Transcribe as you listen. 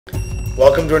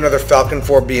Welcome to another Falcon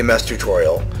 4 BMS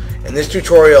tutorial. In this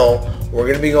tutorial, we're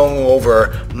going to be going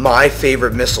over my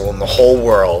favorite missile in the whole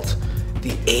world,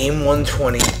 the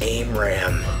AIM-120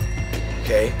 AIMRAAM.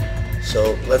 Okay,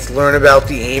 so let's learn about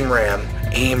the AIMRAAM.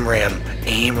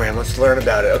 AIMRAAM. Let's learn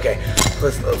about it. Okay,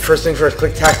 first things first,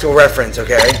 click tactical reference.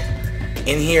 Okay,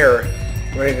 in here,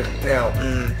 we're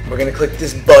gonna click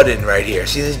this button right here.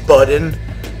 See this button?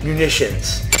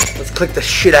 Munitions. Let's click the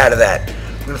shit out of that.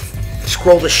 We're gonna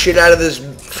scroll the shit out of this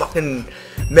fucking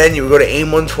menu. We go to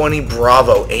AIM-120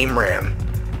 Bravo AIMRAAM.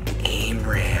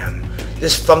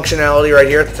 This functionality right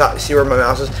here at the top, see where my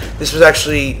mouse is? This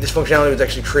functionality was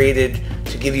actually created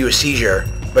to give you a seizure,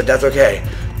 but that's okay.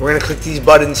 We're gonna click these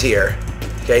buttons here.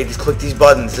 Okay, just click these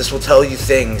buttons. This will tell you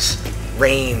things.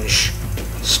 Range,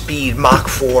 speed, Mach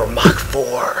 4,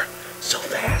 so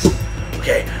fast.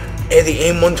 Okay, and the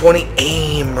AIM-120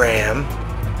 AIMRAAM.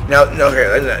 Now,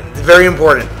 okay, very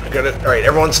important. All right,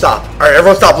 everyone stop. All right,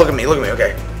 everyone stop. Look at me.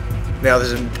 Okay. Now,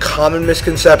 there's a common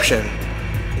misconception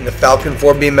in the Falcon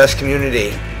 4 BMS community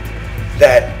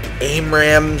that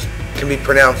AIMRAAMs can be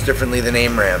pronounced differently than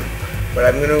AIMRAAM. But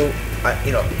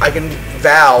I can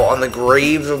vow on the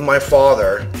graves of my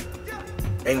father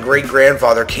and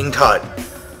great-grandfather, King Tut,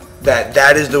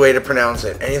 that is the way to pronounce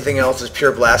it. Anything else is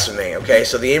pure blasphemy, okay?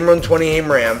 So the AIM-120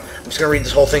 AIMRAAM, I'm just going to read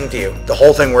this whole thing to you. The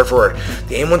whole thing, word for word.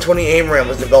 The AIM-120 AIMRAAM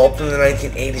was developed in the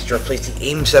 1980s to replace the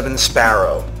AIM-7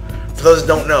 Sparrow. For those that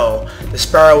don't know, the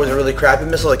Sparrow was a really crappy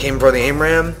missile that came before the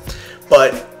AIMRAAM,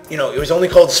 but, it was only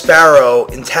called Sparrow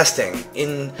in testing.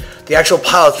 In the actual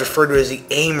pilots referred to as the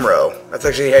AIMRAAM. That's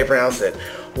actually how you pronounce it.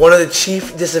 One of the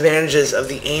chief disadvantages of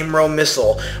the AIMRAAM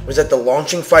missile was that the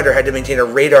launching fighter had to maintain a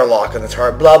radar lock on the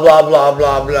target. Blah, blah, blah,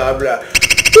 blah, blah, blah.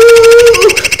 Ooh,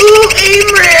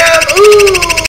 AIMRAAM, ooh!